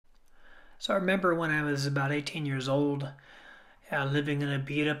So I remember when I was about 18 years old, living in a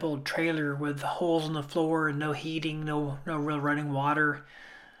beat up old trailer with holes in the floor and no heating, no real running water,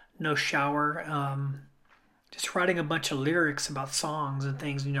 no shower. Just writing a bunch of lyrics about songs and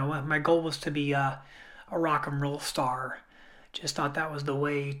things. My goal was to be a rock and roll star. Just thought that was the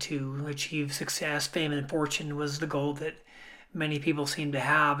way to achieve success, fame, and fortune was the goal that many people seem to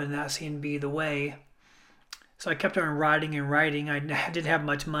have, and that seemed to be the way. So I kept on writing and writing. I didn't have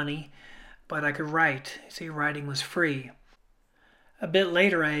much money, but I could write. See, writing was free. A bit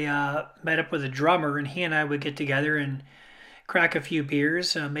later, I met up with a drummer, and he and I would get together and crack a few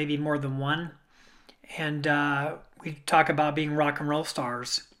beers, maybe more than one, and we'd talk about being rock and roll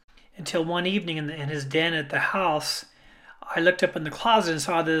stars. Until one evening in his den at the house, I looked up in the closet and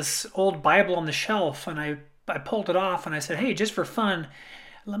saw this old Bible on the shelf, and I pulled it off and I said, "Hey, just for fun,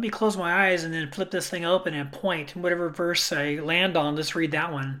 let me close my eyes and then flip this thing open and point. And whatever verse I land on, let's read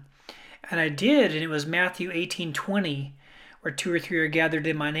that one." And I did, and it was Matthew 18:20, where two or three are gathered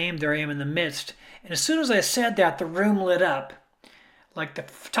in my name, there I am in the midst. And as soon as I said that, the room lit up. Like the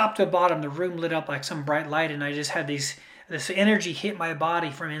top to the bottom, the room lit up like some bright light, and I just had this energy hit my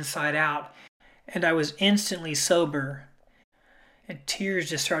body from inside out. And I was instantly sober, and tears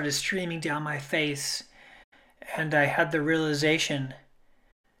just started streaming down my face. And I had the realization,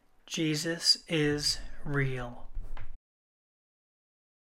 Jesus is real.